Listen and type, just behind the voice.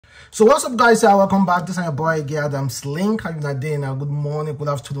So what's up, guys? Welcome back. This is your boy Adam's Link. How you doing? Good morning, good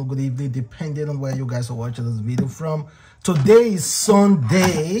afternoon, good evening, depending on where you guys are watching this video from. Today is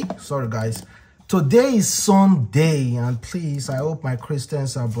Sunday. Sorry, guys. Today is Sunday, and please, I hope my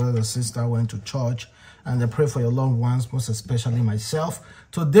Christians, our brothers and sisters, went to church and they pray for your loved ones, most especially myself.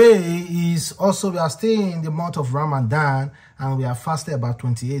 Today is also, we are still in the month of Ramadan, and we are fasting about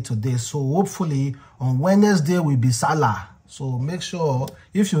 28 today. So hopefully on Wednesday will be Salah. So make sure,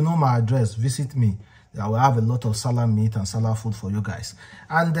 if you know my address, visit me. I will have a lot of Salah meat and Salah food for you guys.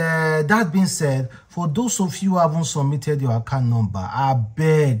 And that being said, for those of you who haven't submitted your account number, I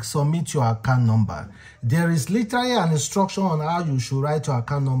beg, submit your account number. There is literally an instruction on how you should write your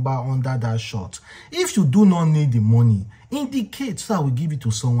account number under that shot. If you do not need the money, indicate so I will give it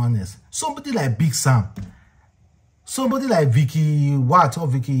to someone else. Somebody like Big Sam. Somebody like Vicky Watt or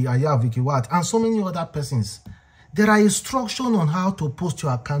Vicky Watt, and so many other persons. There are instructions on how to post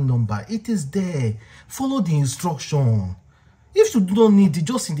your account number. It is there. Follow the instruction. If you do not need it,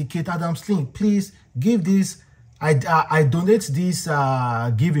 just indicate Adam's Link. Please give this. I donate this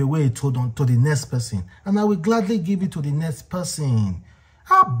giveaway to the next person, and I will gladly give it to the next person.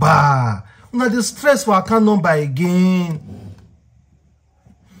 Abba, now the stress for account number again.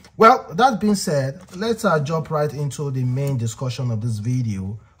 Well, that being said, let's jump right into the main discussion of this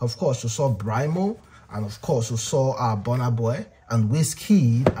video. Of course, you saw Brymo. And of course, we saw our Burna and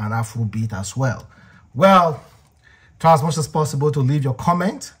Wizkid and Afrobeats as well. Well, try as much as possible to leave your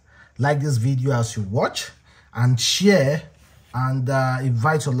comment, like this video as you watch, and share, and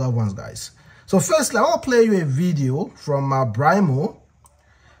invite your loved ones, guys. So firstly, I want to play you a video from Brymo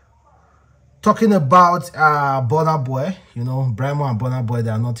talking about Burna. You know, Brymo and Burna, they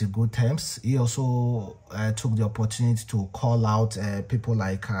are not in good terms. He also took the opportunity to call out people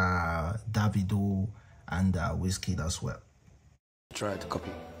like Davido and Wizkid as well. Try to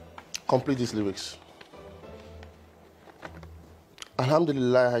complete these lyrics.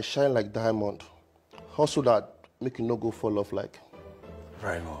 Alhamdulillah, I shine like diamond. Hustle that make you no go fall off like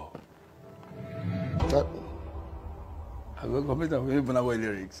Brymo. That. I will complete that with Burna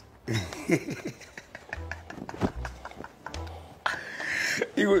lyrics.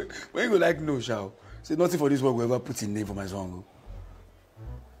 When you go like no shout, say nothing for this work will ever put in name for my song.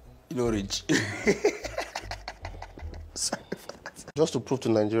 You know, rich. Just to prove to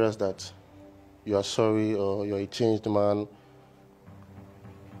Nigerians that you are sorry or you're a changed man,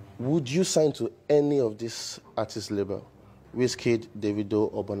 would you sign to any of this artist label? Wizkid, Davido,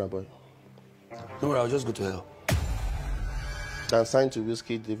 or Burna? No worry, I'll just go to hell. Than sign to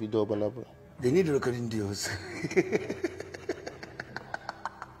Wizkid, Davido, or Burna? They need recording deals.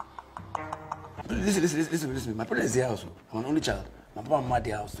 Listen. My parents is the house. I'm an only child. My papa and mama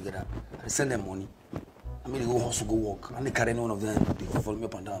the house together. I send them money. I mean, they go hustle, go work. And they carry one of them. They follow me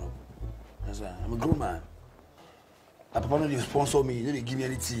up and down. That's why I'm a grown man. My papa don't even sponsor me. They don't give me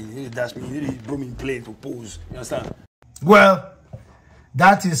anything. They don't dash me. They don't bring me in plane to pose. You understand? Well,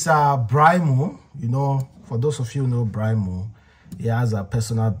 that is Brymo. You know, for those of you who know Brymo, he has a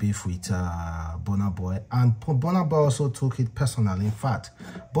personal beef with Burna, and Burna also took it personally. In fact,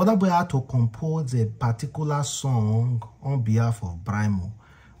 Burna had to compose a particular song on behalf of Brymo.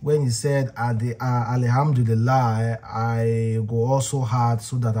 When he said, Alhamdulillah, I go also hard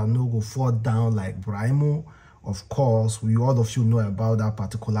so that I no go fall down like Brymo. Of course, all of you know about that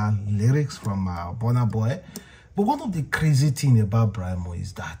particular lyrics from Burna. But one of the crazy things about Brymo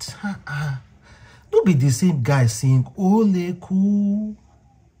is that don't be the same guy saying, Ole cool.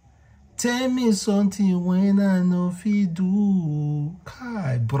 Tell me something when I know if you do.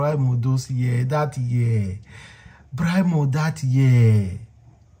 Kai, Brymo those year, that year. Brymo that year.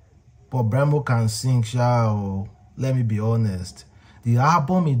 But Brymo can sing, shall. Let me be honest. The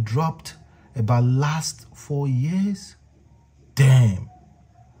album he dropped about last 4 years. Damn.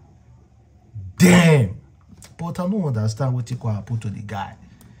 But I don't understand what you could happen to the guy.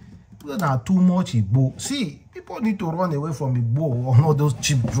 People are too much Igbo. See, people need to run away from Igbo on all those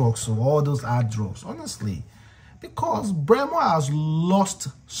cheap drugs or all those hard drugs, honestly. Because Brymo has lost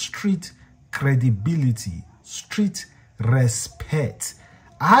street credibility, street respect.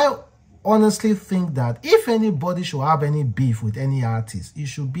 I honestly think that if anybody should have any beef with any artist, it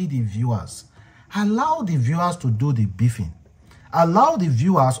should be the viewers. Allow the viewers to do the beefing. Allow the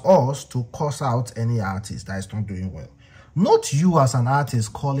viewers, us, to curse out any artist that is not doing well. Not you as an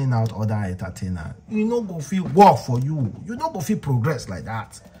artist calling out other entertainers. You don't go feel work for you. You don't go feel progress like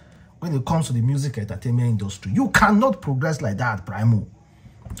that. When it comes to the music entertainment industry, you cannot progress like that, Brymo.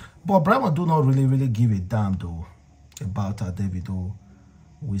 But Brymo do not really give a damn though about Davido,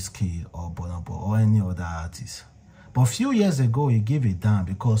 Wizkid, or Burna, or any other artist. But a few years ago, he gave it down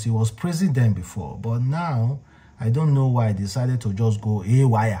because he was praising them before. But now, I don't know why he decided to just go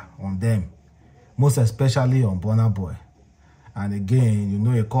haywire on them. Most especially on Burna Boy. And again, you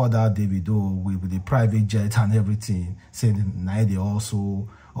know, he called out Davido with the private jet and everything, saying now they also,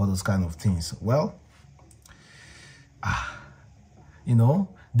 all those kind of things. Well, you know,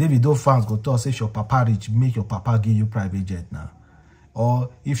 Davido fans go tell us, if your papa rich, make your papa give you private jet now.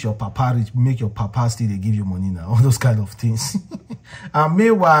 Or if your papa rich, make your papa still they give you money now. All those kind of things. And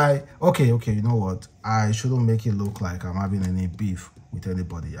meanwhile, okay, you know what? I shouldn't make it look like I'm having any beef with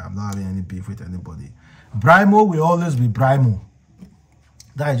anybody. I'm not having any beef with anybody. Brymo will always be Brymo.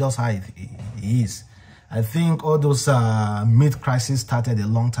 That is just how it is. I think all those mid-crisis started a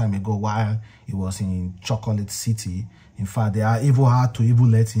long time ago while he was in Chocolate City. In fact, they are even hard to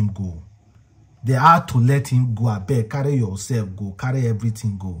even let him go. They had to let him go. I beg, carry yourself, go, carry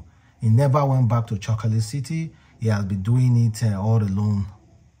everything, go. He never went back to Chocolate City. He has been doing it all alone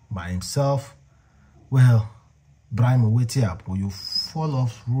by himself. Well, Brymo, wait up, or you fall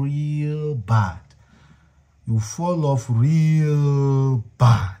off real bad. You fall off real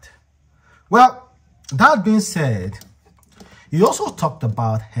bad. Well, that being said, he also talked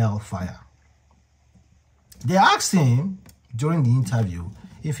about hellfire. They asked him during the interview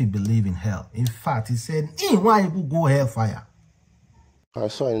if he believed in hell. In fact, he said, why you go hellfire? I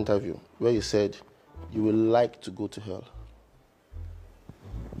saw an interview where you said you would like to go to hell.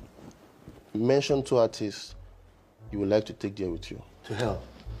 You mentioned 2 artists you would like to take there with you. To hell?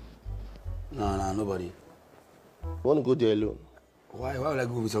 No, nobody. You want to go there alone? Why would I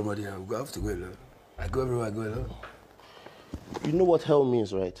go with somebody? I have to go alone. I go everywhere, I go alone. You know what hell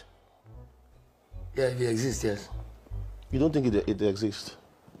means, right? Yeah, if it exists, yes. You don't think it exists?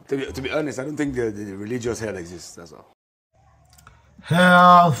 To be honest, I don't think the religious hell exists, that's all.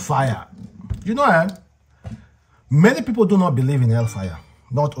 Hellfire. You know, many people do not believe in hellfire.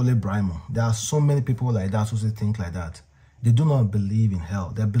 Not only Brymo. There are so many people like that who think like that. They do not believe in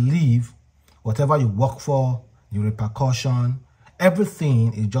hell. They believe whatever you work for, the repercussion,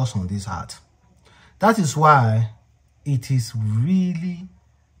 everything is just on this heart. That is why it is really,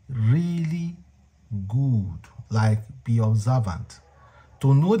 really good, like be observant,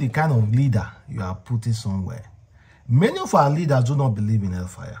 to know the kind of leader you are putting somewhere. Many of our leaders do not believe in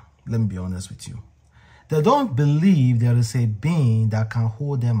hellfire. Let me be honest with you. They don't believe there is a being that can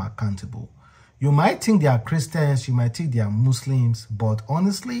hold them accountable. You might think they are Christians, you might think they are Muslims, but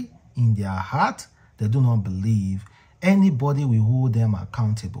honestly, in their heart, they do not believe anybody will hold them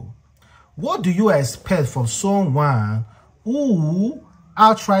accountable. What do you expect from someone who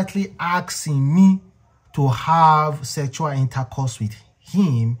outrightly asking me to have sexual intercourse with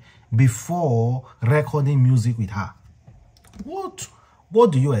him before recording music with her?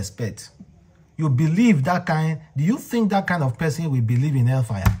 What do you expect? You believe that kind? Do you think that kind of person will believe in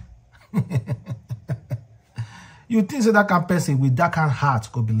hellfire? You think that kind of person with that kind of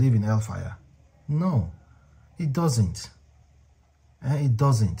heart could believe in hellfire? No, it doesn't. It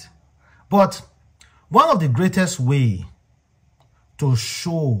doesn't. But one of the greatest way to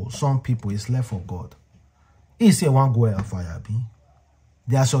show some people is left for God. He say one go hellfire be.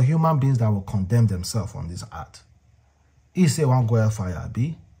 There are some human beings that will condemn themselves on this earth. He say one go hellfire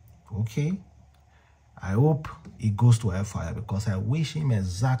be. Okay. I hope he goes to hellfire because I wish him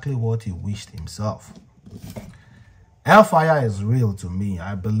exactly what he wished himself. Hellfire is real to me.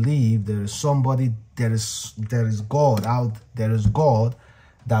 I believe there is somebody, there is God out, there is God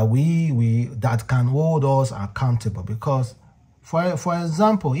that that can hold us accountable. Because for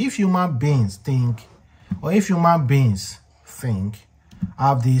example, if human beings think, or if human beings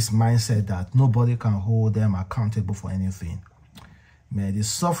have this mindset that nobody can hold them accountable for anything, man, the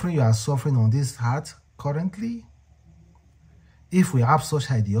suffering you are suffering on this earth currently, if we have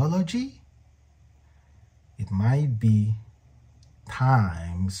such ideology, it might be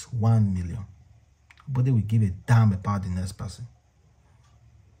times 1 million. Nobody will give a damn about the next person.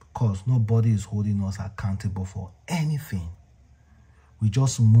 Because nobody is holding us accountable for anything. We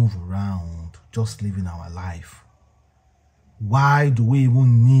just move around, just living our life. Why do we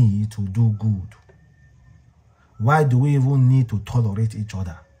even need to do good? Why do we even need to tolerate each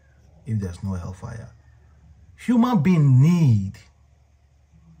other if there's no hellfire? Human beings need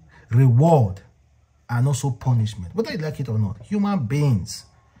reward and also punishment. Whether you like it or not, human beings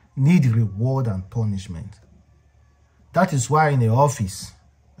need reward and punishment. That is why in the office,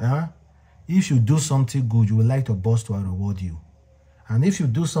 if you do something good, you would like your boss to reward you. And if you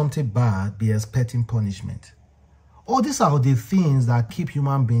do something bad, be expecting punishment. All these are the things that keep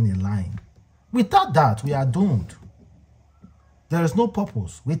human beings in line. Without that, we are doomed. There is no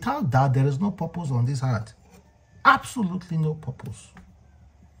purpose. Without that, there is no purpose on this earth. Absolutely no purpose.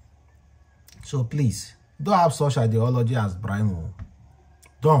 So please, don't have such ideology as Brymo.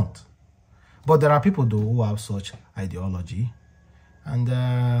 Don't. But there are people though who have such ideology. And,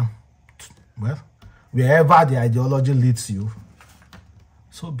 well, wherever the ideology leads you,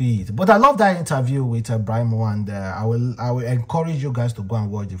 so be it. But I love that interview with Brymo, and I will encourage you guys to go and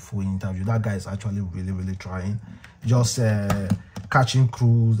watch the full interview. That guy is actually really trying, just catching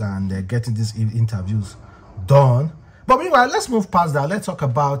crews and getting these interviews done. But meanwhile, let's move past that. Let's talk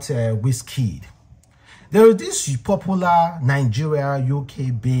about Wizkid. There is this popular Nigeria,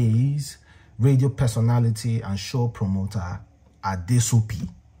 UK-based radio personality and show promoter, Adesopi.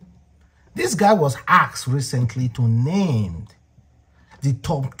 This guy was asked recently to name the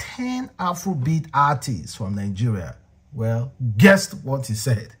top 10 Afrobeat artists from Nigeria. Well, guess what he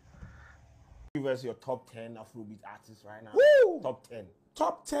said? Give us your top 10 Afrobeat artists right now. Woo! Top 10.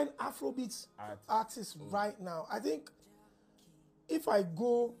 Top 10 Afrobeat artists right now. I think if I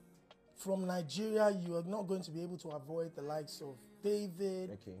go from Nigeria, you are not going to be able to avoid the likes of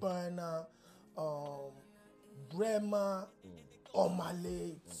David, Burna, Brymo,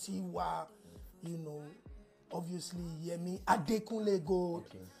 Omale, Tiwa, you know, obviously Yemi, Adekunle Gold,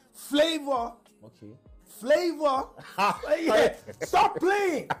 Flavor. Flavor. Yeah. Stop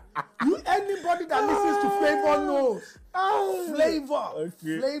playing. Anybody that listens to Flavor knows. Flavor.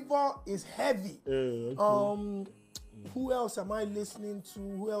 Flavor is heavy. Who else am I listening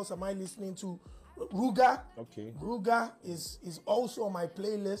to? Ruga. Ruga is also on my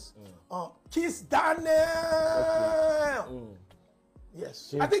playlist. Kiss Daniel.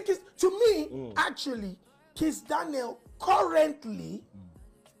 Yes. I think to me, actually, Kiss Daniel currently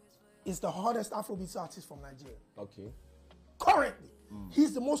is the hottest Afrobeat artist from Nigeria. Currently.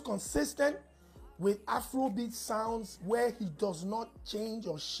 He's the most consistent with Afrobeat sounds, where he does not change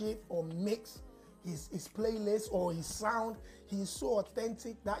or shape or mix his playlist or his sound. He is so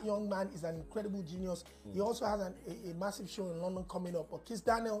authentic. That young man is an incredible genius. He also has a massive show in London coming up. But Kiss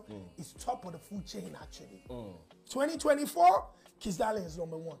Daniel is top of the food chain, actually. 2024, Kiss Daniel is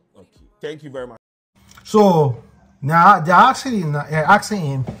number 1. Thank you very much. So now they're asking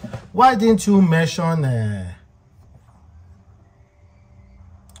him, why didn't you mention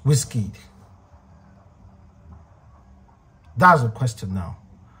Wizkid? That's the question now.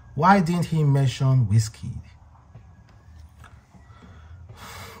 Why didn't he mention Wizkid?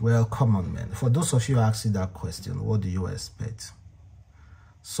 Well, come on, man. For those of you asking that question, what do you expect?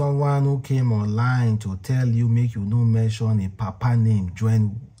 Someone who came online to tell you, make you no mention a papa name,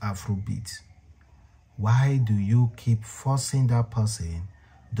 join Afrobeat. Why do you keep forcing that person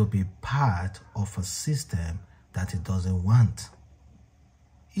to be part of a system that he doesn't want?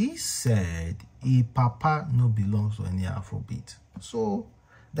 He said he papa no belongs to any Afrobeat. So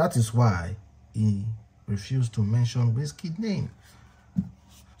that is why he refused to mention Wizkid name.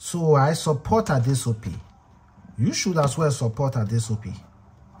 So I support Adesopi. You should as well support Adesopi.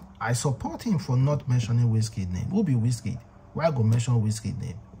 I support him for not mentioning Wizkid name. Who be Wizkid? Why go mention Wizkid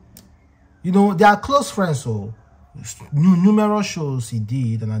name? You know, they are close friends, so numerous shows he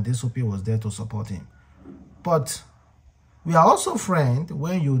did, and Adesopi was there to support him. But we are also friends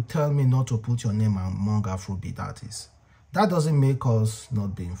when you tell me not to put your name among Afrobeat artists. That doesn't make us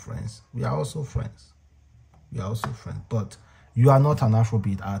not being friends. We are also friends. But you are not an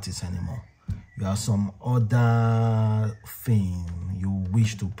Afrobeat artist anymore. You are some other thing you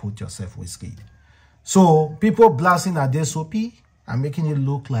wish to put yourself with Wizkid. So people blasting Adesopi and making it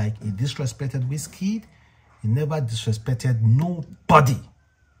look like he disrespected Wizkid. He never disrespected nobody.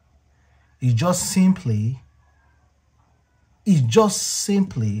 He just simply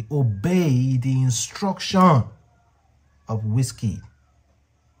obeyed the instruction of Wizkid.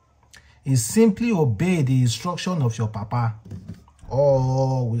 He simply obeyed the instruction of your papa.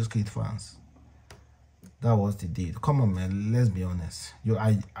 All Wizkid fans. That was the deal. Come on, man. Let's be honest.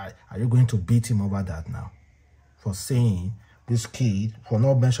 Are you going to beat him over that now? For saying Wizkid, for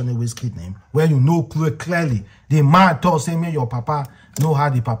not mentioning Wizkid name, when you know clearly the man told saying your papa know how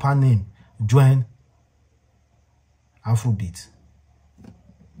the papa name join Afrobeat.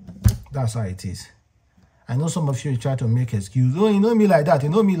 That's how it is. I know some of you try to make excuse. Oh, you know me like that. You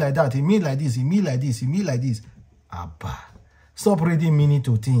know me like that. You mean like this. You mean like this. You mean like this. Abba. Stop reading meaning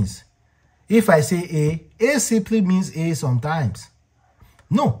to things. If I say A simply means A sometimes.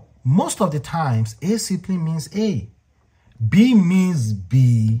 No, most of the times, A simply means A. B means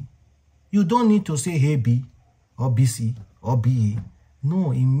B. You don't need to say hey B or BC or BA.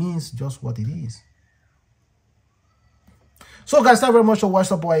 No, it means just what it is. So guys, thank you very much for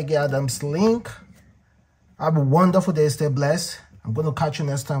watching the boy Adam's Link. Have a wonderful day. Stay blessed. I'm going to catch you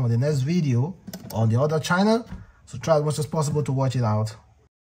next time on the next video on the other channel. So try as much as possible to watch it out.